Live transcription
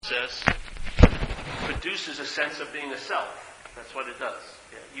produces a sense of being a self. That's what it does.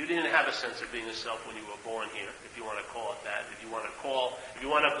 Yeah. You didn't have a sense of being a self when you were born here, if you want to call it that. If you want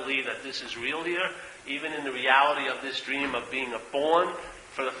to believe that this is real here, even in the reality of this dream of being born,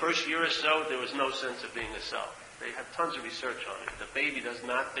 for the first year or so, there was no sense of being a self. They have tons of research on it. The baby does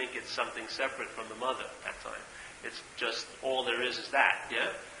not think it's something separate from the mother at that time. It's just all there is that, yeah?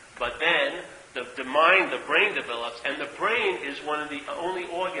 But then the mind, the brain develops, and the brain is one of the only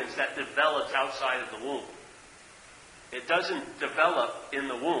organs that develops outside of the womb. It doesn't develop in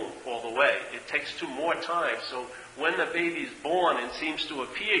the womb all the way. It takes more time. So when the baby is born and seems to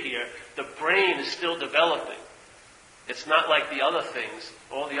appear here, the brain is still developing. It's not like the other things.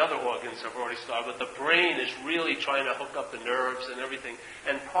 All the other organs have already started, but the brain is really trying to hook up the nerves and everything.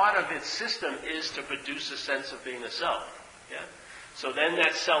 And part of its system is to produce a sense of being a self. Yeah? So then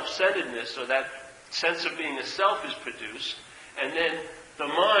that self-centeredness, or that sense of being a self is produced, and then the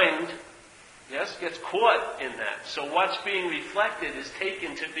mind, yes, gets caught in that. So what's being reflected is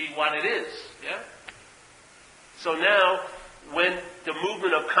taken to be what it is. Yeah? So now, when the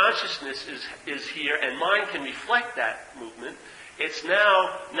movement of consciousness is here, and mind can reflect that movement, it's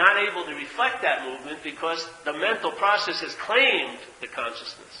now not able to reflect that movement because the mental process has claimed the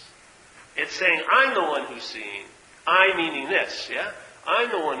consciousness. It's saying, I'm the one who's seeing. I meaning this, yeah?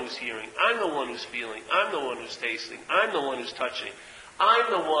 I'm the one who's hearing. I'm the one who's feeling. I'm the one who's tasting. I'm the one who's touching. I'm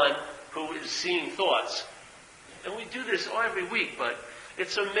the one who is seeing thoughts. And we do this every week, but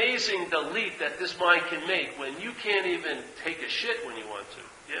it's amazing the leap that this mind can make when you can't even take a shit when you want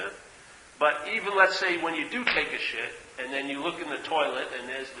to, yeah? But even, let's say, when you do take a shit, and then you look in the toilet, and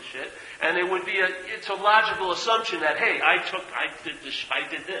there's the shit, and it's a logical assumption that, hey, I did this,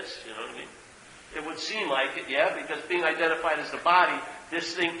 you know what I mean? It would seem like it, yeah, because being identified as the body,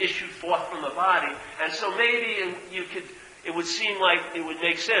 this thing issued forth from the body, and so maybe it would seem like it would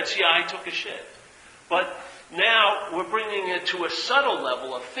make sense, yeah, I took a shit. But now we're bringing it to a subtle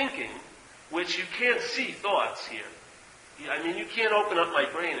level of thinking, which you can't see thoughts here. I mean, you can't open up my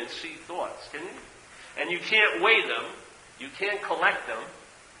brain and see thoughts, can you? And you can't weigh them. You can't collect them.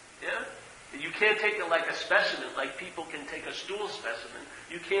 Yeah? You can't take it like a specimen, like people can take a stool specimen.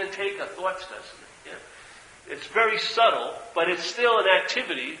 You can't take a thought specimen. Yeah? It's very subtle, but it's still an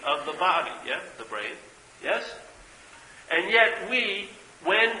activity of the body, yeah? The brain. Yes? And yet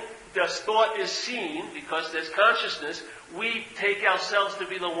when the thought is seen, because there's consciousness, we take ourselves to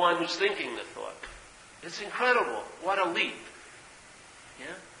be the one who's thinking the thought. It's incredible. What a leap.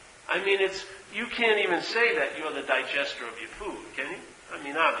 Yeah? I mean, you can't even say that you're the digester of your food, can you? I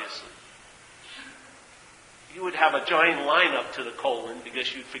mean, obviously. You would have a giant lineup to the colon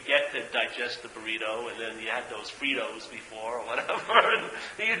because you'd forget to digest the burrito, and then you had those Fritos before or whatever, and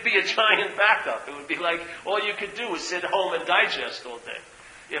you'd be a giant backup. It would be like all you could do is sit home and digest all day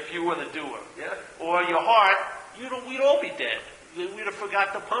if you were the doer. Yeah? Or your heart, we'd all be dead. We'd have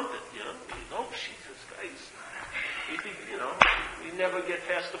forgot to pump it, you know. Oh, Jesus Christ. We never get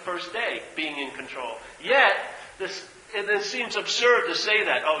past the first day being in control. Yet, it seems absurd to say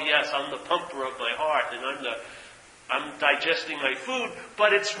that, oh yes, I'm the pumper of my heart and I'm digesting my food,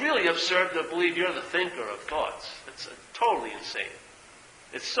 but it's really absurd to believe you're the thinker of thoughts. It's totally insane.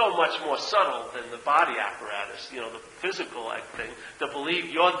 It's so much more subtle than the body apparatus, the physical thing, to believe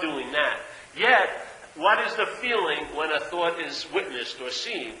you're doing that. Yet, what is the feeling when a thought is witnessed or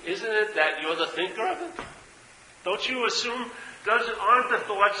seen? Isn't it that you're the thinker of it? Don't you assume, aren't the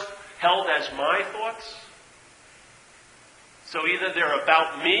thoughts held as my thoughts? So either they're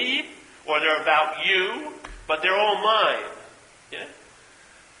about me or they're about you, but they're all mine. Yeah?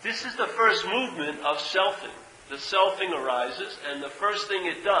 This is the first movement of selfing. The selfing arises, and the first thing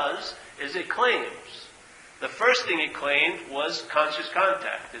it does is it claims. The first thing it claimed was conscious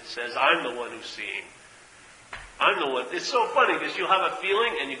contact. It says, I'm the one who's seeing. I'm the one. It's so funny because you'll have a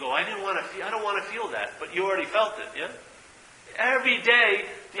feeling and you go, I don't want to feel that, but you already felt it, yeah? Every day,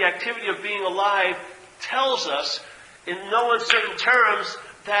 the activity of being alive tells us, in no uncertain terms,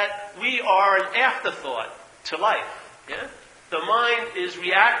 that we are an afterthought to life, yeah? The mind is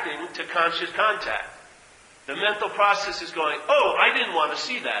reacting to conscious contact. The mental process is going, oh, I didn't want to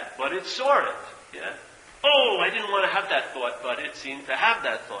see that, but it saw it, yeah? Oh, I didn't want to have that thought, but it seemed to have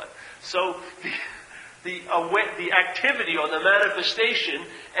that thought. So, the activity or the manifestation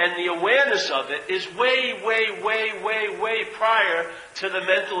and the awareness of it is way prior to the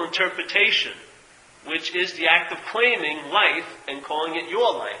mental interpretation, which is the act of claiming life and calling it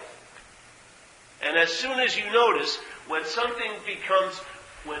your life. And as soon as you notice, when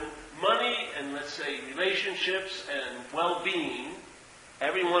money and, let's say, relationships and well-being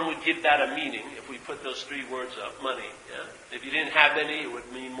Everyone would give that a meaning if we put those three words up. Money, yeah? If you didn't have any, it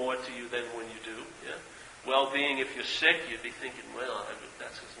would mean more to you than when you do, yeah? Well-being, if you're sick, you'd be thinking, well,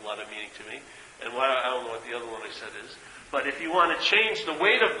 that's a lot of meaning to me. And I don't know what the other one I said is. But if you want to change the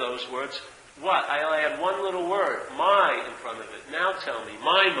weight of those words, what? I'll add one little word, my, in front of it. Now tell me,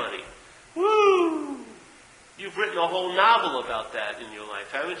 my money. Woo! You've written a whole novel about that in your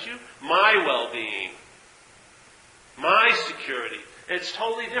life, haven't you? My well-being. My security. It's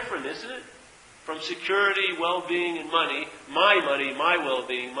totally different, isn't it? From security, well-being, and money, my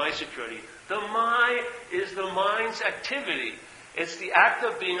well-being, my security. The my is the mind's activity. It's the act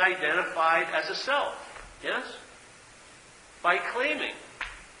of being identified as a self. Yes? By claiming.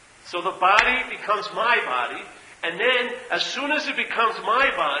 So the body becomes my body, and then, as soon as it becomes my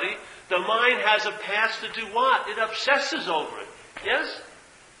body, the mind has a path to do what? It obsesses over it. Yes?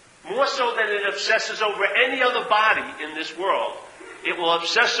 More so than it obsesses over any other body in this world. It will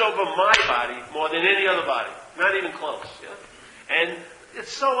obsess over my body more than any other body. Not even close. Yeah? And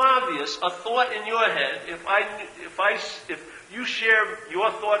it's so obvious, a thought in your head, if you share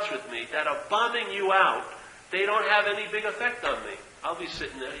your thoughts with me that are bombing you out, they don't have any big effect on me. I'll be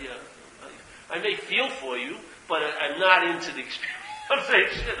sitting there, yeah. I may feel for you, but I'm not into the experience. I'm saying,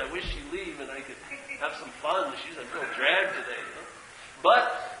 shit, I wish she'd leave and I could have some fun. She's a real drag today. You know?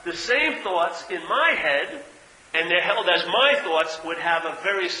 But the same thoughts in my head, and they're held as my thoughts, would have a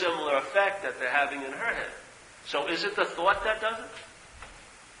very similar effect that they're having in her head. So is it the thought that does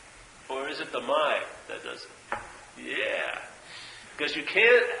it? Or is it the my that does it? Yeah. Because you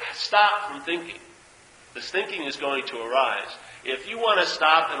can't stop from thinking. This thinking is going to arise. If you want to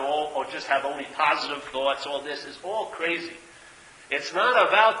stop and or just have only positive thoughts, all this is all crazy. It's not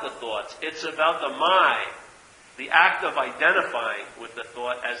about the thoughts. It's about the my, the act of identifying with the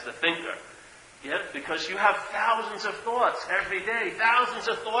thought as the thinker. Yeah? Because you have thousands of thoughts every day. Thousands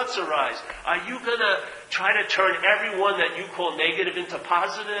of thoughts arise. Are you going to try to turn every one that you call negative into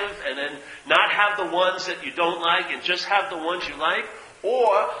positive and then not have the ones that you don't like and just have the ones you like?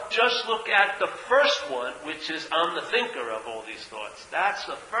 Or just look at the first one, which is I'm the thinker of all these thoughts. That's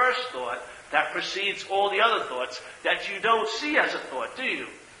the first thought that precedes all the other thoughts that you don't see as a thought, do you?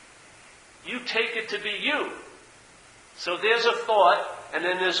 You take it to be you. So there's a thought, and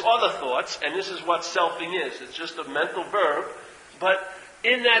then there's other thoughts, and this is what selfing is. It's just a mental verb. But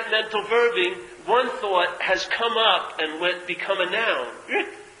in that mental verbing, one thought has come up and become a noun.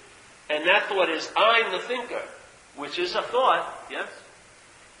 And that thought is, I'm the thinker, which is a thought, yes?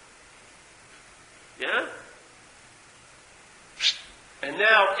 Yeah? And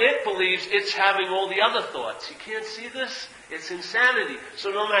now it believes it's having all the other thoughts. You can't see this? It's insanity. So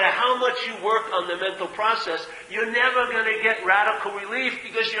no matter how much you work on the mental process, you're never going to get radical relief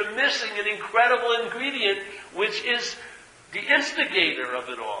because you're missing an incredible ingredient, which is the instigator of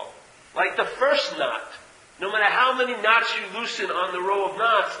it all. Like the first knot. No matter how many knots you loosen on the row of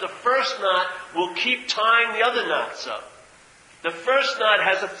knots, the first knot will keep tying the other knots up. The first knot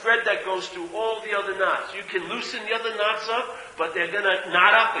has a thread that goes through all the other knots. You can loosen the other knots up, but they're going to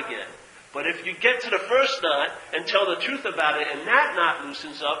knot up again. But if you get to the first knot and tell the truth about it, and that knot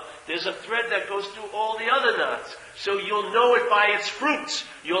loosens up, there's a thread that goes through all the other knots. So you'll know it by its fruits.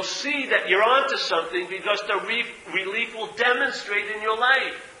 You'll see that you're onto something because the relief will demonstrate in your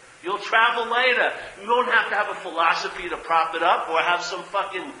life. You'll travel later. You don't have to have a philosophy to prop it up or have some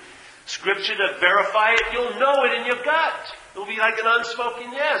fucking scripture to verify it. You'll know it in your gut. It'll be like an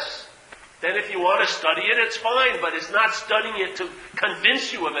unspoken yes. Then if you want to study it, it's fine, but it's not studying it to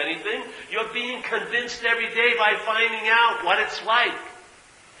convince you of anything. You're being convinced every day by finding out what it's like.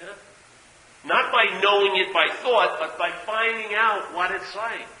 Yeah? Not by knowing it by thought, but by finding out what it's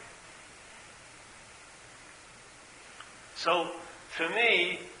like. So, for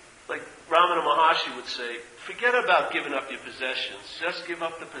me, like Ramana Maharshi would say, forget about giving up your possessions. Just give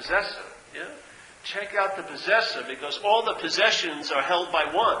up the possessor. Yeah? Check out the possessor, because all the possessions are held by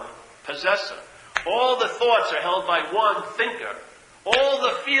one possessor. All the thoughts are held by one thinker. All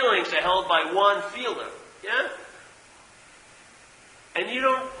the feelings are held by one feeler. Yeah? And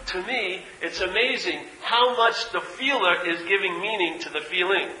to me, it's amazing how much the feeler is giving meaning to the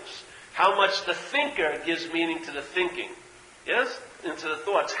feelings. How much the thinker gives meaning to the thinking. Yes? Into the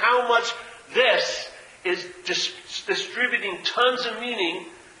thoughts. How much this is distributing tons of meaning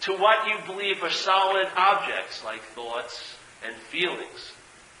to what you believe are solid objects, like thoughts and feelings.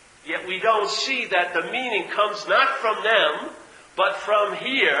 Yet we don't see that the meaning comes not from them, but from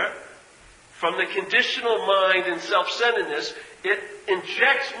here, from the conditional mind and self-centeredness. It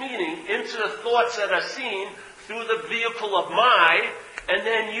injects meaning into the thoughts that are seen through the vehicle of my, and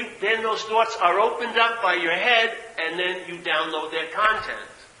then those thoughts are opened up by your head, and then you download their content.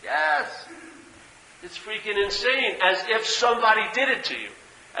 Yes. It's freaking insane, as if somebody did it to you.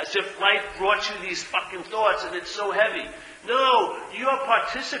 As if life brought you these fucking thoughts and it's so heavy. No, you're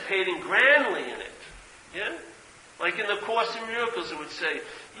participating grandly in it. Yeah? Like in the Course in Miracles, it would say,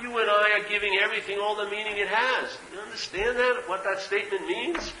 you and I are giving everything all the meaning it has. You understand that? What that statement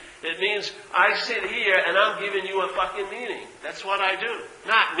means? It means I sit here and I'm giving you a fucking meaning. That's what I do.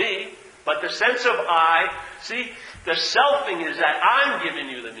 Not me, but the sense of I. See, the selfing is that I'm giving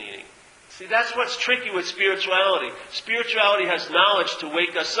you the meaning. See, that's what's tricky with spirituality. Spirituality has knowledge to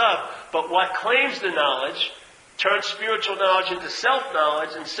wake us up, but what claims the knowledge turns spiritual knowledge into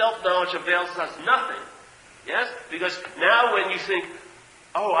self-knowledge, and self-knowledge avails us nothing. Yes? Because now when you think,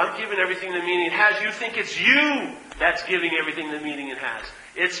 oh, I'm giving everything the meaning it has, you think it's you that's giving everything the meaning it has.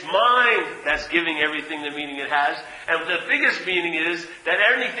 It's mind that's giving everything the meaning it has, and the biggest meaning is that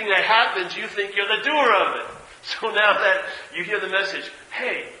anything that happens, you think you're the doer of it. So now that you hear the message,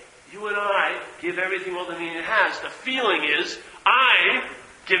 hey, you and I give everything all the meaning it has, the feeling is, I'm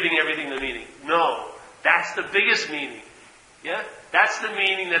giving everything the meaning. No, that's the biggest meaning. Yeah? That's the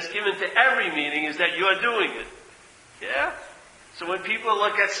meaning that's given to every meaning, is that you're doing it. Yeah? So when people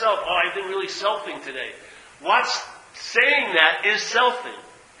look at self, oh, I've been really selfing today. What's saying that is selfing.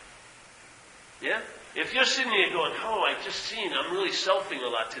 Yeah? If you're sitting here going, oh, I've just seen, I'm really selfing a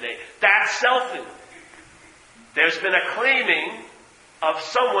lot today. That's selfing. There's been a claiming of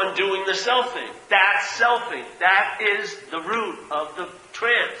someone doing the selfing. That's selfing. That is the root of the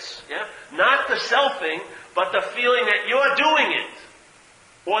trance. Yeah? Not the selfing, but the feeling that you're doing it.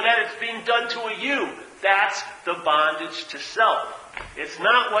 Or that it's being done to a you. That's the bondage to self. It's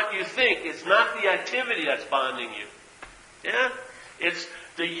not what you think. It's not the activity that's bonding you. Yeah? It's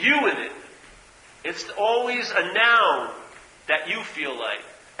the you in it. It's always a noun that you feel like.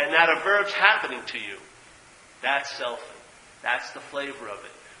 And that a verb's happening to you. That's selfing. That's the flavor of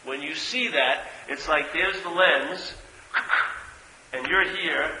it. When you see that, it's like there's the lens, and you're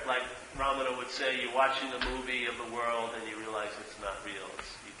here, like Ramana would say, you're watching the movie of the world and you realize it's not real.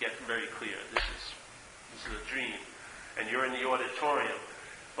 You get very clear. This is a dream. And you're in the auditorium.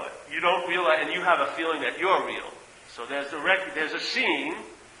 But you don't realize, and you have a feeling that you're real. So there's a scene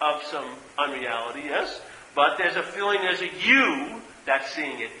of some unreality, yes? But there's a feeling, there's a you that's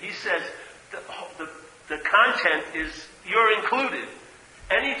seeing it. He says the content is, you're included.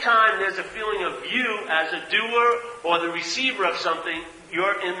 Anytime there's a feeling of you as a doer or the receiver of something,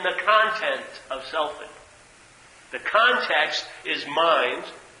 you're in the content of selfing. The context is mind,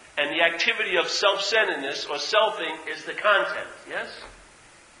 and the activity of self-centeredness or selfing is the content. Yes?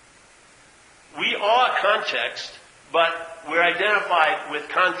 We are context, but we're identified with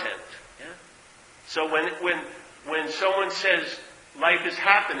content. Yeah? So when someone says life is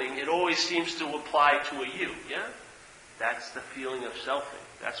happening, it always seems to apply to a you. Yeah? That's the feeling of selfing.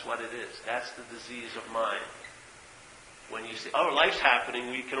 That's what it is. That's the disease of mind. When you say, oh, life's happening,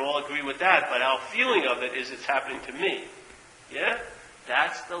 we can all agree with that, but our feeling of it is it's happening to me. Yeah?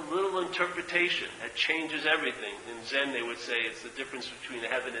 That's the little interpretation that changes everything. In Zen, they would say it's the difference between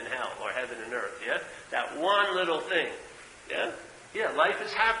heaven and hell, or heaven and earth. Yeah? That one little thing. Yeah? Yeah, life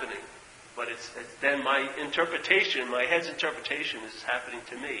is happening. But it's then my interpretation, my head's interpretation is happening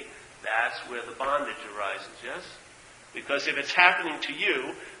to me. That's where the bondage arises, yes? Because if it's happening to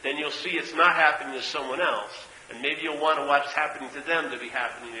you, then you'll see it's not happening to someone else. And maybe you'll want what's happening to them to be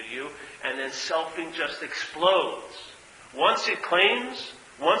happening to you. And then selfing just explodes. Once it claims,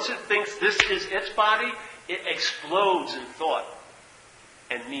 once it thinks this is its body, it explodes in thought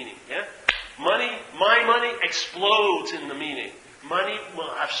and meaning. Yeah? Money, my money, explodes in the meaning. Money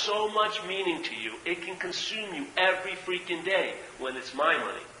will have so much meaning to you, it can consume you every freaking day when it's my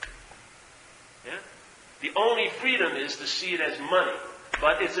money. Yeah? The only freedom is to see it as money.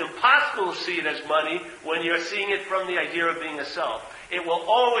 But it's impossible to see it as money when you're seeing it from the idea of being a self. It will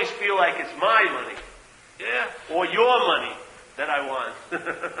always feel like it's my money. Yeah? Or your money that I want.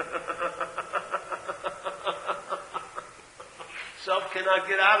 Self cannot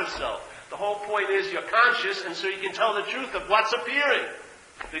get out of self. The whole point is you're conscious, and so you can tell the truth of what's appearing.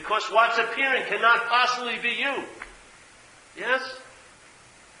 Because what's appearing cannot possibly be you. Yes?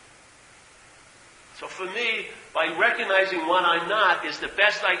 So for me, by recognizing what I'm not is the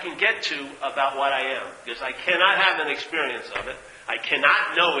best I can get to about what I am. Because I cannot have an experience of it. I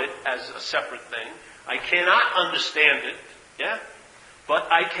cannot know it as a separate thing. I cannot understand it. Yeah?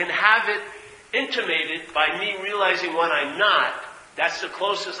 But I can have it intimated by me realizing what I'm not. That's the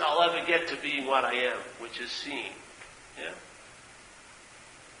closest I'll ever get to being what I am, which is seeing. Yeah?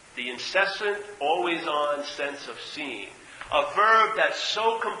 The incessant, always-on sense of seeing. A verb that's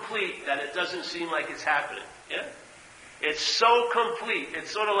so complete that it doesn't seem like it's happening. Yeah? It's so complete.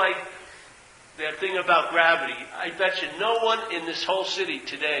 It's sort of like that thing about gravity. I bet you no one in this whole city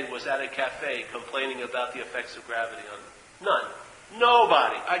today was at a cafe complaining about the effects of gravity on them. None.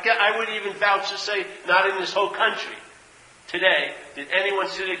 Nobody. I would even vouch to say not in this whole country today did anyone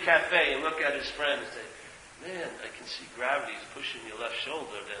sit at a cafe and look at his friend and say, man, I can see gravity is pushing your left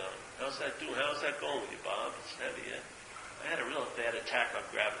shoulder down. How's that doing? How's that going with you, Bob? It's heavy, yeah? I had a real bad attack on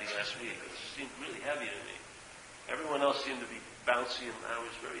gravity last week. It seemed really heavy to me. Everyone else seemed to be bouncy and I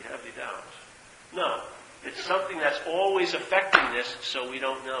was very heavy down. No. It's something that's always affecting this, so we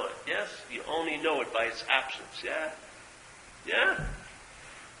don't know it. Yes? You only know it by its absence. Yeah? Yeah?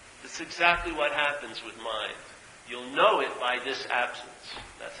 That's exactly what happens with mind. You'll know it by this absence.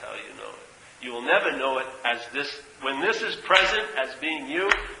 That's how you know it. You will never know it as this. When this is present as being you,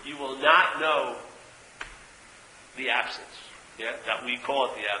 you will not know the absence. Yeah? That we call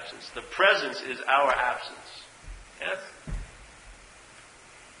it the absence. The presence is our absence. Yes?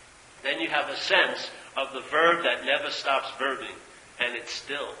 Then you have a sense of the verb that never stops verbing, and it's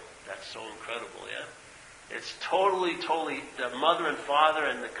still. That's so incredible, yeah? It's totally, the mother and father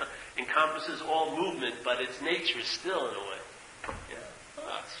and encompasses all movement, but its nature is still in a way. Yeah?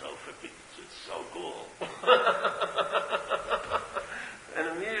 Ah, it's so cool. And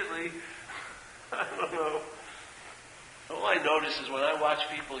immediately, I don't know, all I notice is when I watch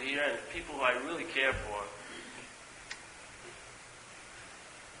people here, and people who I really care for,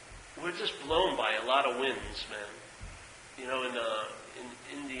 we're just blown by a lot of winds, man. You know, in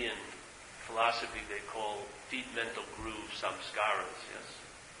Indian philosophy, they call deep mental grooves samskaras, yes?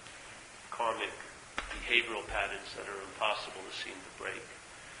 Karmic behavioral patterns that are impossible to seem to break.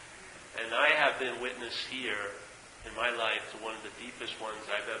 And I have been witness here in my life to one of the deepest ones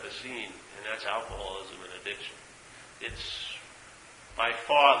I've ever seen, and that's alcoholism and addiction. It's by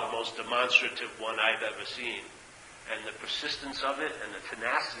far the most demonstrative one I've ever seen. And the persistence of it, and the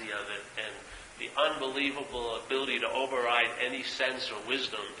tenacity of it, and the unbelievable ability to override any sense or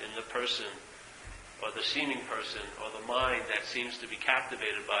wisdom in the person, or the seeming person, or the mind that seems to be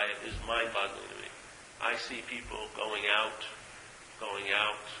captivated by it is mind-boggling to me. I see people going out, going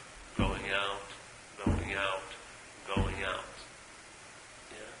out, going out, going out, going out.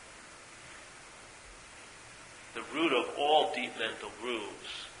 Yeah. The root of all deep mental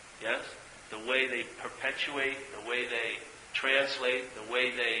grooves, yes? The way they perpetuate, the way they translate, the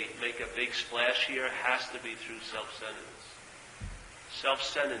way they make a big splash here has to be through self-centeredness.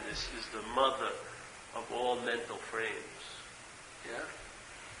 Self-centeredness is the mother of all mental frames. Yeah?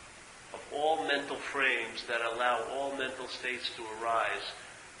 Of all mental frames that allow all mental states to arise,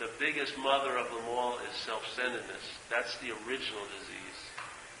 the biggest mother of them all is self-centeredness. That's the original disease.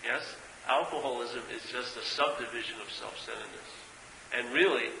 Yes? Alcoholism is just a subdivision of self-centeredness. And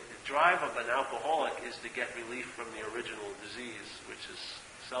really, the drive of an alcoholic is to get relief from the original disease, which is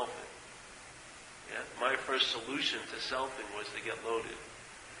selfing. Yeah? My first solution to selfing was to get loaded.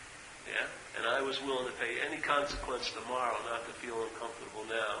 Yeah? And I was willing to pay any consequence tomorrow not to feel uncomfortable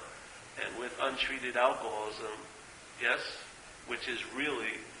now. And with untreated alcoholism, yes, which is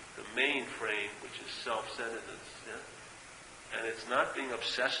really the main frame, which is self-centeredness. Yeah? And it's not being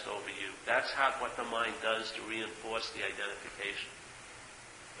obsessed over you. That's what the mind does to reinforce the identification.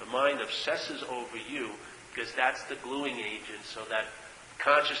 The mind obsesses over you because that's the gluing agent so that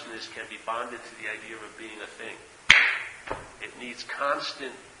consciousness can be bonded to the idea of being a thing. It needs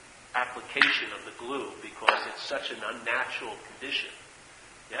constant application of the glue because it's such an unnatural condition.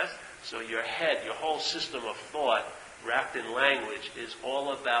 Yes? So your head, your whole system of thought wrapped in language is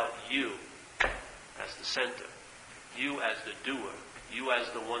all about you as the center. You as the doer. You as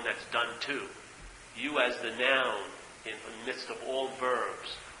the one that's done to. You as the noun in the midst of all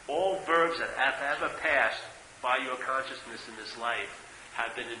verbs. All verbs that have ever passed by your consciousness in this life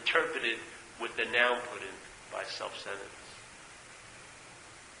have been interpreted with the noun put in by self-centeredness.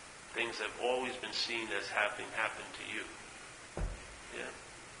 Things have always been seen as having happened to you. Yeah.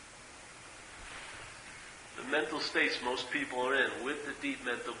 The mental states most people are in, with the deep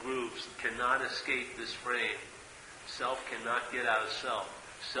mental grooves, cannot escape this frame. Self cannot get out of self.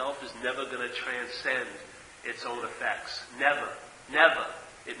 Self is never going to transcend its own effects. Never. Never.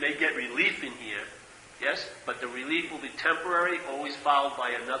 It may get relief in here, yes, but the relief will be temporary, always followed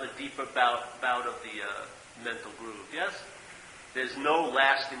by another deeper bout of the mental groove, yes? There's no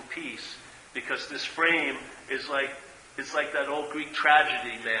lasting peace because this frame is it's like that old Greek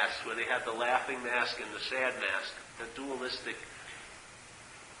tragedy mask where they have the laughing mask and the sad mask. The dualistic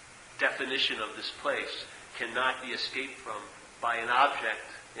definition of this place cannot be escaped from by an object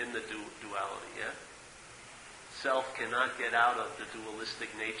in the duality, yeah? self cannot get out of the dualistic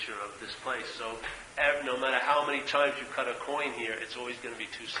nature of this place. So no matter how many times you cut a coin here, it's always going to be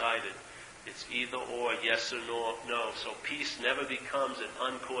two-sided. It's either or, yes or no. So peace never becomes an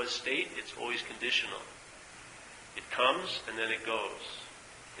uncaused state. It's always conditional. It comes and then it goes.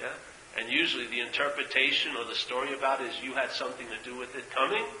 Yeah? And usually the interpretation or the story about it is you had something to do with it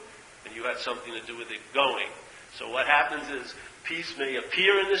coming and you had something to do with it going. So what happens is peace may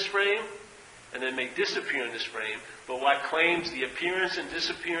appear in this frame and then may disappear in this frame, but what claims the appearance and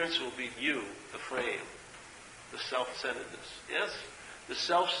disappearance will be you, the frame, the self-centeredness. Yes? The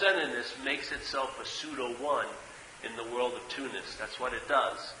self-centeredness makes itself a pseudo-one in the world of two-ness. That's what it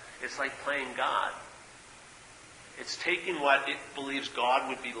does. It's like playing God. It's taken what it believes God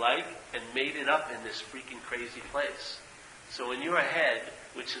would be like and made it up in this freaking crazy place. So in your head,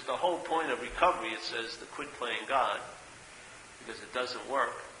 which is the whole point of recovery, it says to quit playing God, because it doesn't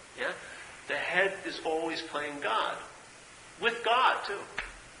work. Yeah? The head is always playing God. With God, too.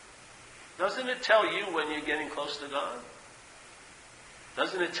 Doesn't it tell you when you're getting close to God?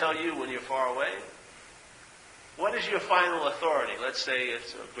 Doesn't it tell you when you're far away? What is your final authority? Let's say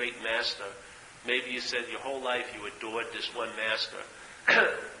it's a great master. Maybe you said your whole life you adored this one master.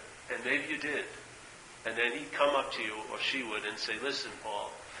 And maybe you did. And then he'd come up to you, or she would, and say, listen,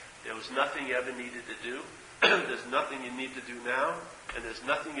 Paul, there was nothing you ever needed to do. There's nothing you need to do now. And there's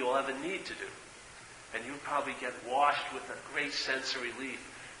nothing you'll ever need to do. And you'd probably get washed with a great sense of relief.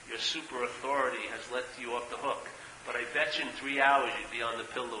 Your super authority has let you off the hook. But I bet you in 3 hours you'd be on the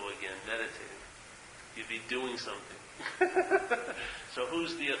pillow again, meditating. You'd be doing something. So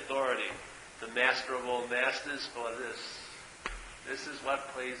who's the authority? The master of all masters, or this? This is what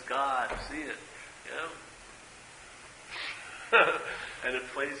plays God. See it? Yeah? And it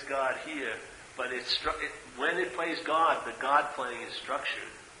plays God here. But when it plays God, the God playing is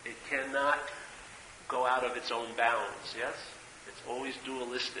structured. It cannot go out of its own bounds. Yes? It's always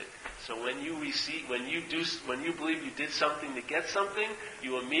dualistic. So when you believe you did something to get something,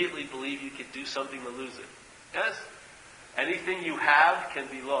 you immediately believe you could do something to lose it. Yes? Anything you have can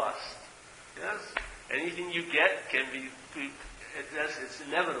be lost. Yes? Anything you get can be, it's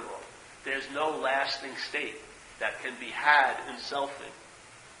inevitable. There's no lasting state that can be had in selfing.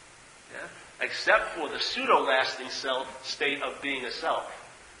 Yeah? Except for the pseudo-lasting state of being a self.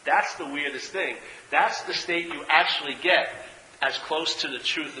 That's the weirdest thing. That's the state you actually get as close to the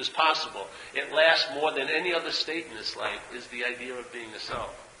truth as possible. It lasts more than any other state in this life, is the idea of being a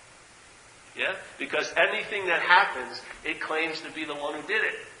self. Yeah? Because anything that happens, it claims to be the one who did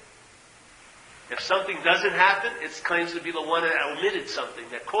it. If something doesn't happen, it claims to be the one that omitted something,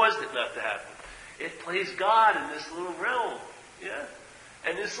 that caused it not to happen. It plays God in this little realm. Yeah?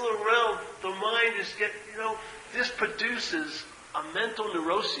 And this little realm, the mind is this produces a mental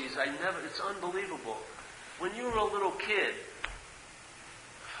neuroses. It's unbelievable. When you were a little kid,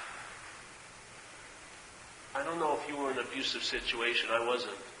 I don't know if you were in an abusive situation. I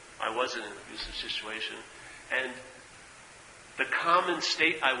wasn't in an abusive situation. And the common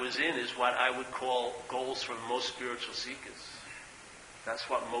state I was in is what I would call goals for most spiritual seekers. That's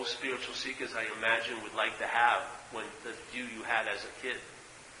what most spiritual seekers, I imagine, would like to have when the view you had as a kid.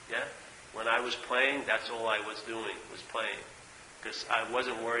 Yeah? When I was playing, that's all I was doing, was playing. Because I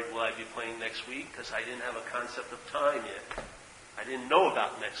wasn't worried, will I be playing next week? Because I didn't have a concept of time yet. I didn't know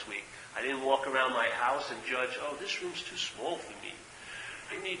about next week. I didn't walk around my house and judge, this room's too small for me.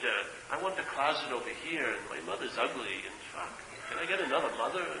 I want the closet over here, and my mother's ugly, and fuck, can I get another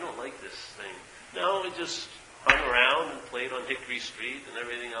mother? I don't like this thing. No, I just hung around and played on Hickory Street and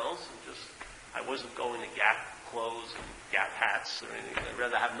everything else, and I wasn't going to Gap clothes and Gap hats or anything. I'd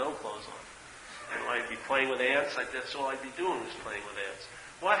rather have no clothes on. And when I'd be playing with ants, that's all I'd be doing was playing with ants.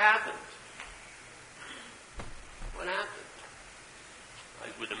 What happened? What happened? I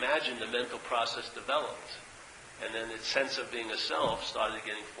would imagine the mental process developed. And then its sense of being a self started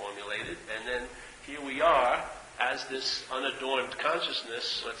getting formulated. And then here we are as this unadorned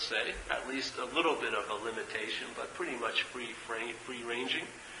consciousness, let's say, at least a little bit of a limitation, but pretty much free-ranging.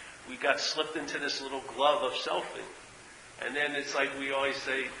 We got slipped into this little glove of selfing. And then it's like we always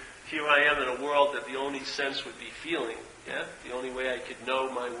say, here I am in a world that the only sense would be feeling. Yeah? The only way I could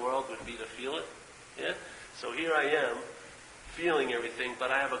know my world would be to feel it. Yeah? So here I am, feeling everything,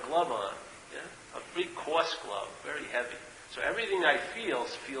 but I have a glove on. Yeah? A big coarse glove, very heavy. So everything I feel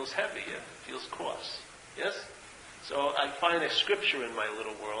feels heavy, yeah? Feels coarse. Yes? So I find a scripture in my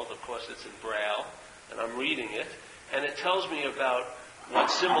little world, of course it's in Braille, and I'm reading it, and it tells me about what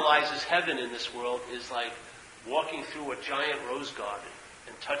symbolizes heaven in this world is like walking through a giant rose garden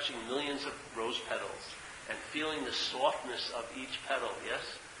and touching millions of rose petals and feeling the softness of each petal, yes?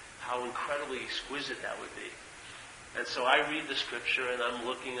 How incredibly exquisite that would be. And so I read the scripture and I'm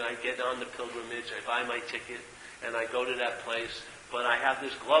looking, I get on the pilgrimage, I buy my ticket, and I go to that place, but I have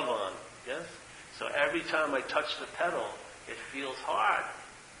this glove on, yes? So every time I touch the pedal, it feels hard,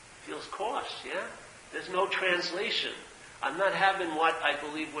 feels coarse, yeah? There's no translation. I'm not having what I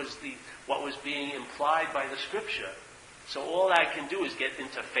believe was what was being implied by the scripture. So all I can do is get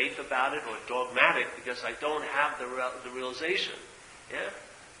into faith about it or dogmatic because I don't have the realization. Yeah?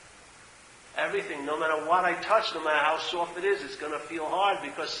 Everything, no matter what I touch, no matter how soft it is, it's going to feel hard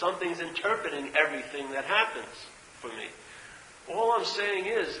because something's interpreting everything that happens for me. All I'm saying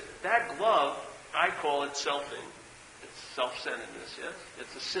is, that glove, I call it selfing. It's self-centeredness, yes?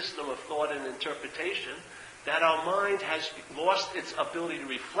 It's a system of thought and interpretation that our mind has lost its ability to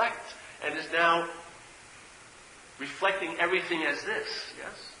reflect and is now reflecting everything as this,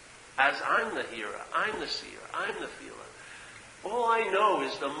 yes? As I'm the hearer, I'm the seer, I'm the feeler. All I know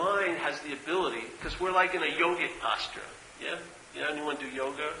is the mind has the ability, because we're like in a yogic posture, yeah? You know, anyone do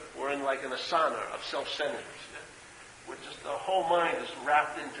yoga? We're in like an asana of self-centeredness, yeah? We're just, the whole mind is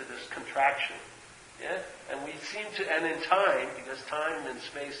wrapped into this contraction, yeah? And we seem to, and in time, because time and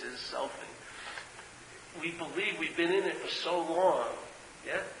space is selfing, we believe we've been in it for so long,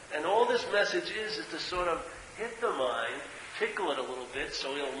 yeah? And all this message is to sort of hit the mind, tickle it a little bit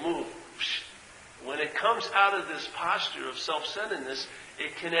so it'll move. When it comes out of this posture of self-centeredness,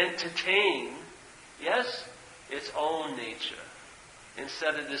 it can entertain, yes, its own nature.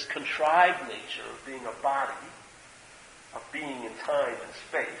 Instead of this contrived nature of being a body, of being in time and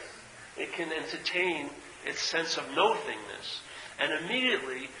space, it can entertain its sense of nothingness. And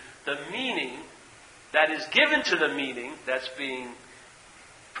immediately, the meaning that is given to the meaning that's being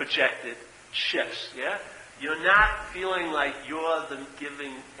projected shifts, yeah? You're not feeling like you're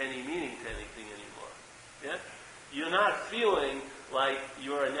giving any meaning to anything anymore. Yeah? You're not feeling like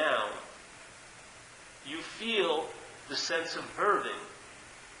you're a noun. You feel the sense of verving,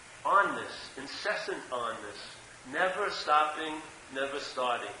 onness, incessant onness, never stopping, never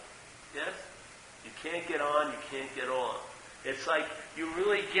starting. Yes? You can't get on, you can't get on. It's like you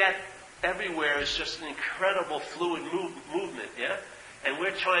really get everywhere is just an incredible fluid movement, yeah? And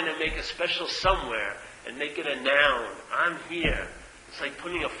we're trying to make a special somewhere and make it a noun. I'm here. It's like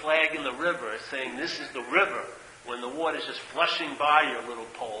putting a flag in the river, saying this is the river, when the water's just flushing by your little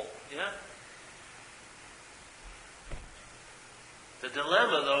pole. Yeah? The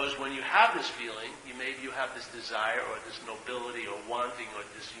dilemma, though, is when you have this feeling, maybe you have this desire or this nobility or wanting or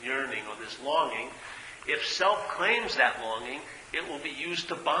this yearning or this longing, if self claims that longing, it will be used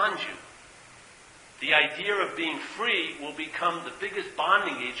to bond you. The idea of being free will become the biggest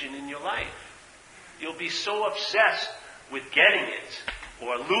bonding agent in your life. You'll be so obsessed with getting it,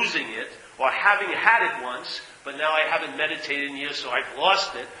 or losing it, or having had it once, but now I haven't meditated in years, so I've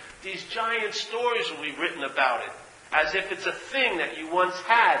lost it. These giant stories will be written about it, as if it's a thing that you once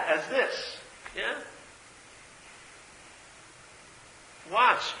had as this. Yeah?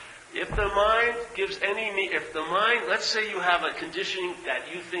 Watch. If the mind gives let's say you have a conditioning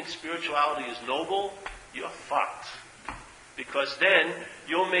that you think spirituality is noble, you're fucked. Because then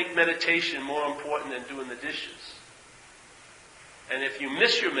you'll make meditation more important than doing the dishes. And if you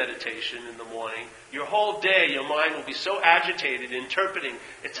miss your meditation in the morning, your whole day, your mind will be so agitated, interpreting,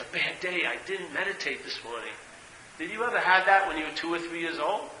 it's a bad day, I didn't meditate this morning. Did you ever have that when you were 2 or 3 years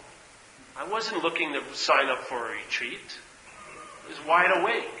old? I wasn't looking to sign up for a retreat. I was wide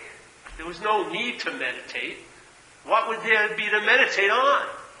awake. There was no need to meditate. What would there be to meditate on?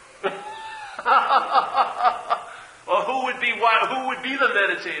 Or who would be the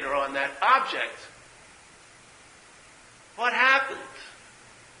meditator on that object? What happened?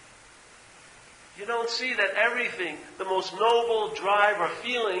 You don't see that everything, the most noble drive or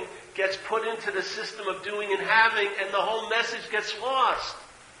feeling, gets put into the system of doing and having, and the whole message gets lost.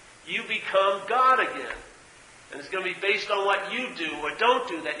 You become God again. And it's going to be based on what you do or don't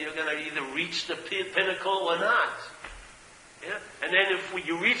do that you're going to either reach the pinnacle or not. Yeah? And then if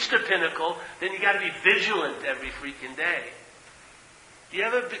you reach the pinnacle, then you got to be vigilant every freaking day. You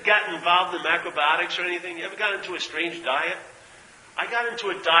ever gotten involved in macrobiotics or anything? You ever got into a strange diet? I got into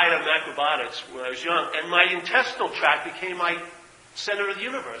a diet of macrobiotics when I was young, and my intestinal tract became my center of the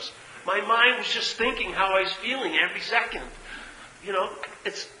universe. My mind was just thinking how I was feeling every second. You know,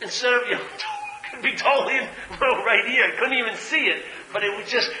 it's instead of, could be totally right here. I couldn't even see it, but it would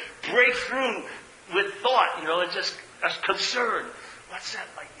just break through with thought, and just as concern. What's that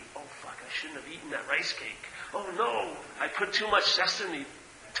like? Oh, fuck, I shouldn't have eaten that rice cake. Oh, no, I put too much sesame,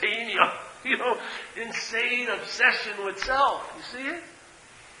 insane obsession with self. You see it?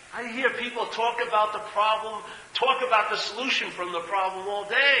 I hear people talk about the problem, talk about the solution from the problem all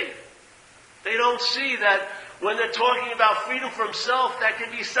day. They don't see that when they're talking about freedom from self, that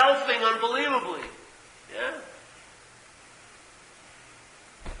can be selfing unbelievably. Yeah?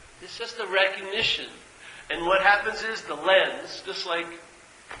 It's just a recognition. And what happens is the lens, just like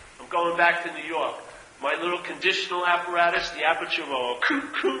I'm going back to New York, my little conditional apparatus, the aperture will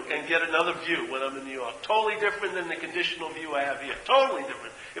and get another view when I'm in New York. Totally different than the conditional view I have here. Totally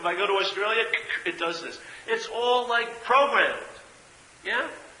different. If I go to Australia, it does this. It's all like programmed. Yeah?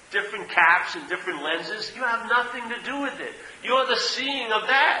 Different caps and different lenses. You have nothing to do with it. You're the seeing of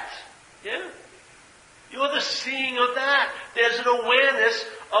that. Yeah? You're the seeing of that. There's an awareness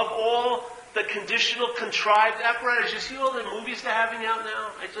of all the conditional, contrived apparatus. You see all the movies they're having out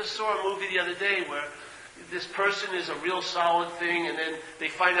now? I just saw a movie the other day where this person is a real solid thing, and then they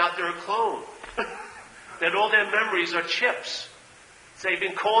find out they're a clone. That all their memories are chips. So they've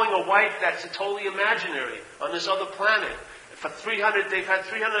been calling a wife that's totally imaginary on this other planet. They've had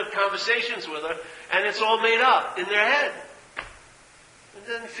 300 conversations with her, and it's all made up in their head. It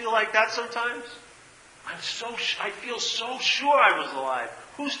doesn't feel like that sometimes? I feel so sure I was alive.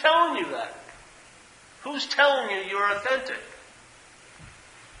 Who's telling you that? Who's telling you you're authentic?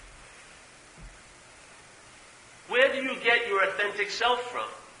 Where do you get your authentic self from?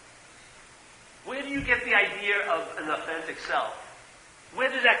 Where do you get the idea of an authentic self? Where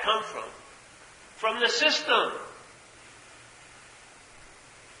did that come from? From the system.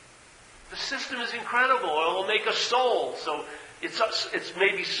 The system is incredible. It will make a soul. So it's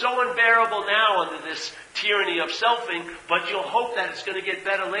maybe so unbearable now under this tyranny of selfing, but you'll hope that it's going to get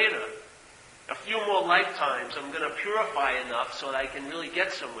better later. A few more lifetimes, I'm going to purify enough so that I can really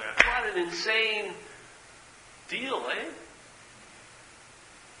get somewhere. What an insane deal, eh?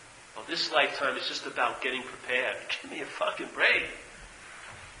 Well, this lifetime is just about getting prepared. Give me a fucking break.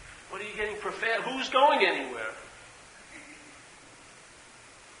 What are you getting prepared? Who's going anywhere?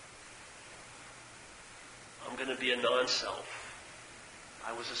 I'm going to be a non-self.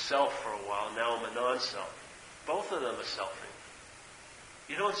 I was a self for a while, now I'm a non-self. Both of them are selfing.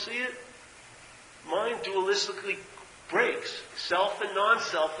 You don't see it? Mind dualistically breaks. Self and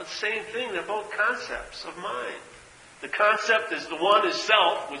non-self are the same thing. They're both concepts of mind. The concept is the one is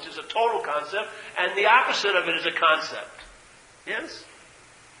self, which is a total concept, and the opposite of it is a concept. Yes?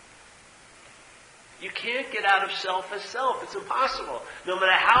 You can't get out of self as self. It's impossible. No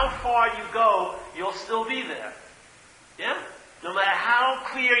matter how far you go, you'll still be there. Yeah? No matter how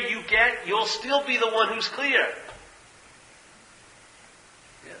clear you get, you'll still be the one who's clear.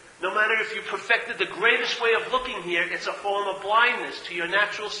 Yeah? No matter if you perfected the greatest way of looking here, it's a form of blindness to your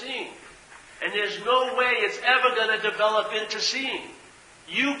natural seeing. And there's no way it's ever going to develop into seeing.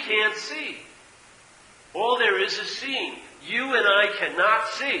 You can't see. All there is seeing. You and I cannot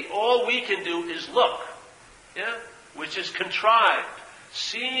see. All we can do is look. Yeah? Which is contrived.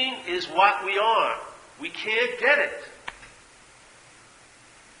 Seeing is what we are. We can't get it.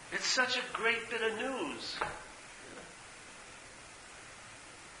 It's such a great bit of news.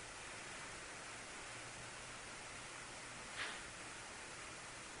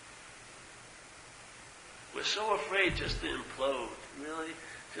 We're so afraid just to implode. Really?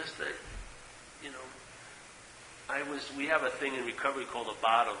 Just that, we have a thing in recovery called a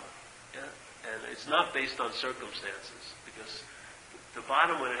bottom. Yeah? And it's not based on circumstances. Because the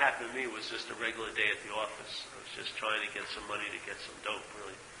bottom when it happened to me was just a regular day at the office. I was just trying to get some money to get some dope,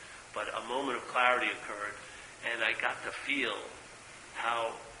 really. But a moment of clarity occurred, and I got to feel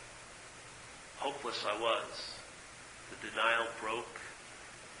how hopeless I was. The denial broke.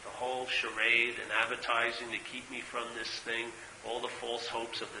 The whole charade and advertising to keep me from this thing, all the false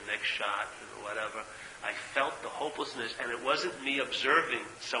hopes of the next shot or whatever. I felt the hopelessness, and it wasn't me observing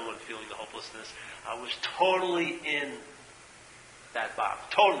someone feeling the hopelessness. I was totally in that box.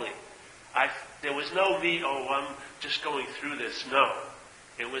 Totally. There was no me, I'm just going through this. No.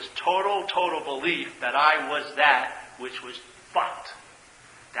 It was total belief that I was that which was fucked.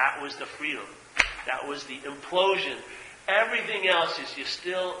 That was the freedom. That was the implosion. Everything else is you're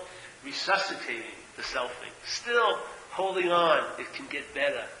still resuscitating the selfing. Still holding on. It can get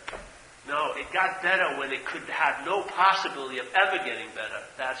better. No, it got better when it could have no possibility of ever getting better.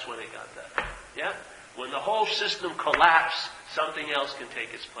 That's when it got better. Yeah? When the whole system collapsed, something else can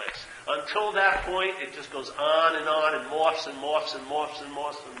take its place. Until that point, it just goes on and morphs and morphs and morphs and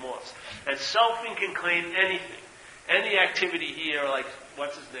morphs and morphs. And selfing can claim anything. Any activity here, like,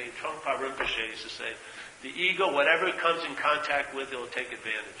 what's his name? Trungpa Rinpoche used to say, the ego, whatever it comes in contact with, it will take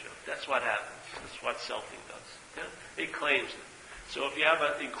advantage of. That's what happens. That's what selfing does. Yeah? It claims it. So if you have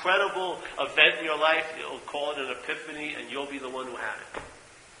an incredible event in your life, it'll call it an epiphany, and you'll be the one who had it.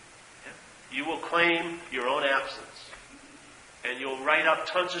 Yeah? You will claim your own absence. And you'll write up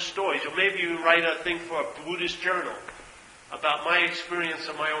tons of stories. Or maybe you write a thing for a Buddhist journal about my experience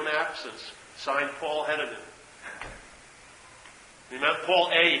of my own absence. Signed Paul Hederman. Remember Paul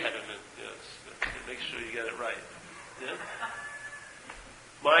A. Hederman. Yes. Make sure you get it right. Yeah?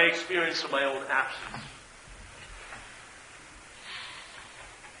 My experience of my own absence.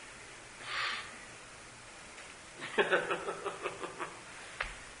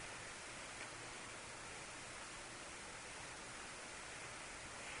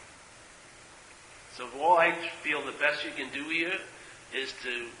 So all I feel the best you can do here is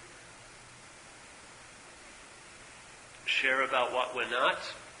to share about what we're not,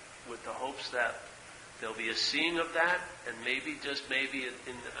 with the hopes that there'll be a seeing of that, and maybe, just maybe,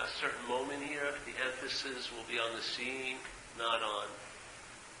 in a certain moment here, the emphasis will be on the seeing, not on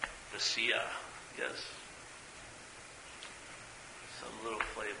the seer. Yes? Some little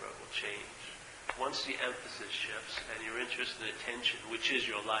flavor will change. Once the emphasis shifts and your interest and attention, which is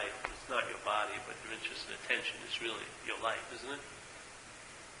your life, it's not your body, but your interest and attention is really your life, isn't it?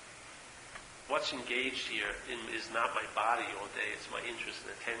 What's engaged here is not my body all day, it's my interest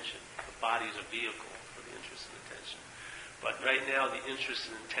and attention. The body is a vehicle for the interest and attention. But right now the interest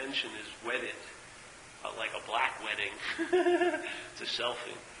and attention is wedded, like a black wedding, to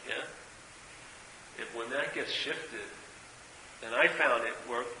selfing. Yeah? When that gets shifted, and I found it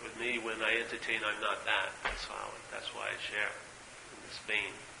worked with me when I entertain I'm not that. That's why I share in this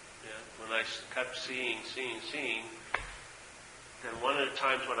vein. Yeah? When I kept seeing, then one of the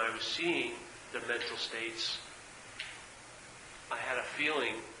times when I was seeing the mental states, I had a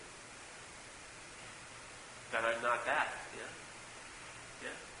feeling that I'm not that. Yeah?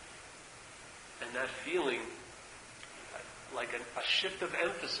 Yeah? And that feeling, like a shift of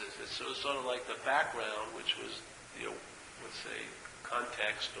emphasis, it's sort of like the background, which was, let's say,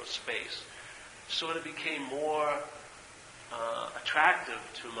 context or space, sort of became more attractive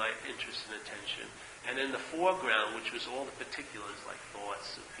to my interest and attention. And in the foreground, which was all the particulars like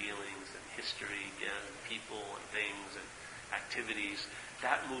thoughts and feelings and history and people and things and activities,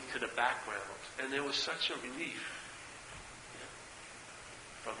 that moved to the background. And there was such a relief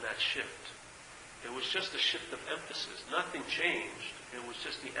from that shift. It was just a shift of emphasis. Nothing changed. It was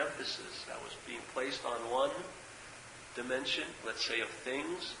just the emphasis that was being placed on one dimension, let's say, of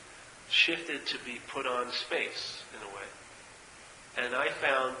things, shifted to be put on space in a way. And I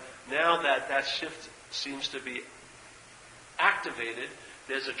found now that that shift seems to be activated,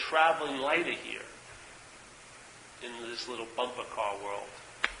 there's a traveling lighter here in this little bumper car world.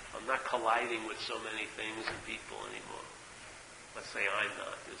 I'm not colliding with so many things and people anymore. Let's say I'm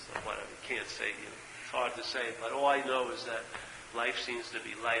not. Whatever. You can't say. It's hard to say. But all I know is that life seems to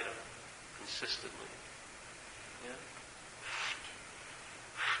be lighter consistently. Yeah?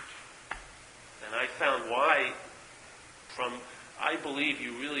 And I found why I believe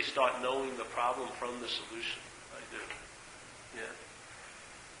you really start knowing the problem from the solution. I do.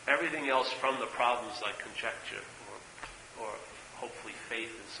 Yeah. Everything else from the problem is like conjecture or hopefully faith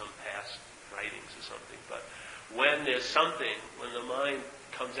in some past writings or something. But when there's something, when the mind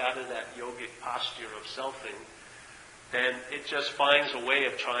comes out of that yogic posture of selfing, then it just finds a way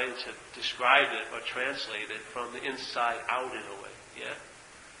of trying to describe it or translate it from the inside out in a way.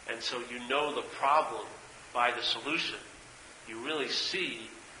 Yeah? And so you know the problem by the solution. You really see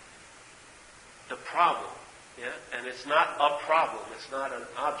the problem. Yeah? And it's not a problem. It's not an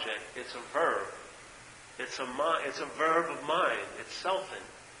object. It's a verb. It's a verb of mind. It's selfing.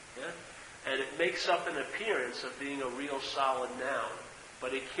 Yeah? And it makes up an appearance of being a real solid noun.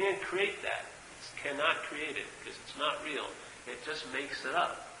 But it can't create that. It cannot create it because it's not real. It just makes it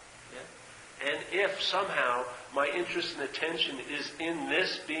up. Yeah? And if somehow my interest and attention is in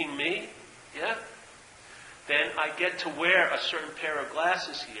this being me, yeah, then I get to wear a certain pair of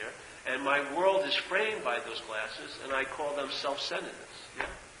glasses here, and my world is framed by those glasses, and I call them self-centeredness. Yeah?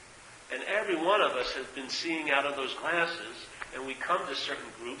 And every one of us has been seeing out of those glasses, and we come to certain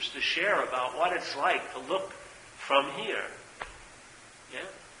groups to share about what it's like to look from here.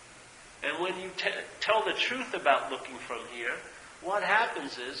 Yeah? And when you tell the truth about looking from here, what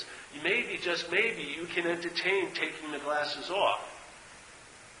happens is, maybe, just maybe, you can entertain taking the glasses off.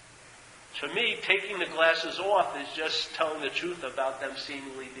 To me, taking the glasses off is just telling the truth about them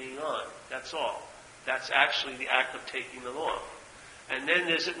seemingly being on. That's all. That's actually the act of taking them off. And then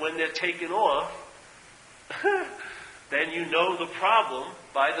when they're taken off, then you know the problem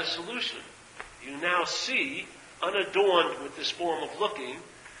by the solution. You now see, unadorned with this form of looking,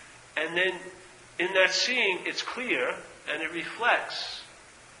 and then in that seeing, it's clear, and it reflects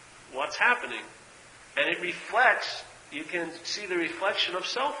what's happening. And it reflects, you can see the reflection of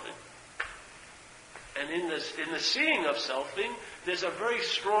selfing. And in the seeing of selfing, there's a very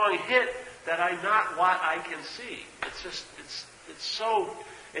strong hit that I'm not what I can see.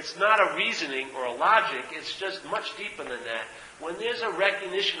 It's not a reasoning or a logic, it's just much deeper than that. When there's a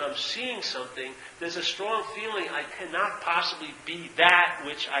recognition I'm seeing something, there's a strong feeling I cannot possibly be that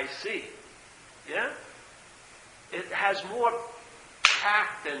which I see. Yeah? It has more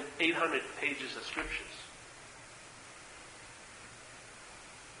tact than 800 pages of scriptures.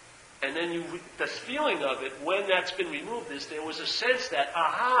 And then the feeling of it, when that's been removed, is there was a sense that,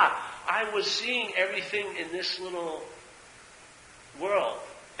 aha, I was seeing everything in this little world.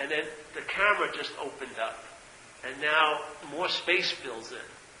 And then the camera just opened up. And now more space fills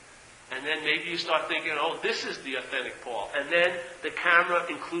in. And then maybe you start thinking, oh, this is the authentic Paul. And then the camera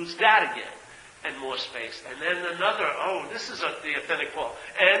includes that again. And more space. And then another, oh, this is the authentic Paul.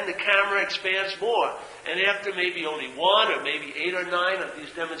 And the camera expands more. And after maybe only 1 or maybe 8 or 9 of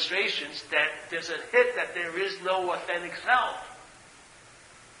these demonstrations, that there's a hit that there is no authentic self.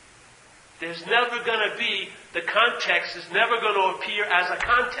 There's never going to be, the context is never going to appear as a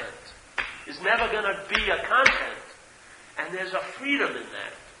content. It's never going to be a content. And there's a freedom in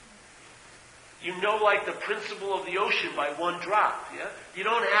that. You know, like the principle of the ocean by 1 drop, yeah? You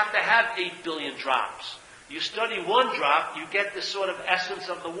don't have to have 8 billion drops. You study 1 drop, you get this sort of essence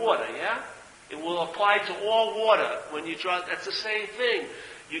of the water, yeah? It will apply to all water when you draw. That's the same thing.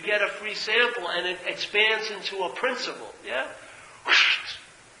 You get a free sample and it expands into a principle, yeah?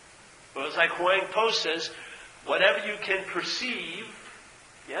 Well, it's like Huang Po says, whatever you can perceive,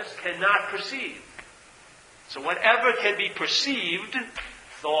 yes, cannot perceive. So whatever can be perceived,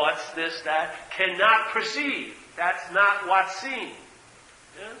 thoughts, this, that, cannot perceive. That's not what's seen.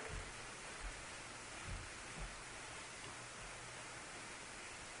 Yeah?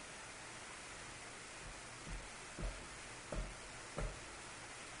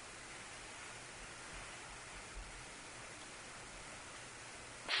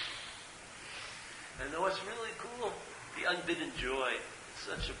 I know it's really cool. The unbidden joy. It's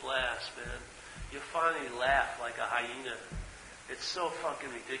such a blast, man. You finally laugh like a hyena. It's so fucking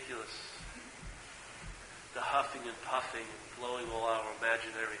ridiculous. The huffing and puffing and blowing all our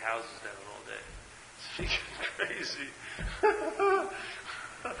imaginary houses down all day. It's freaking crazy. You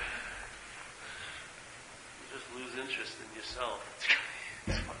just lose interest in yourself.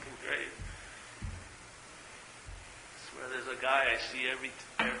 It's fucking great. I swear there's a guy I see every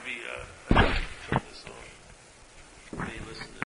turn this on.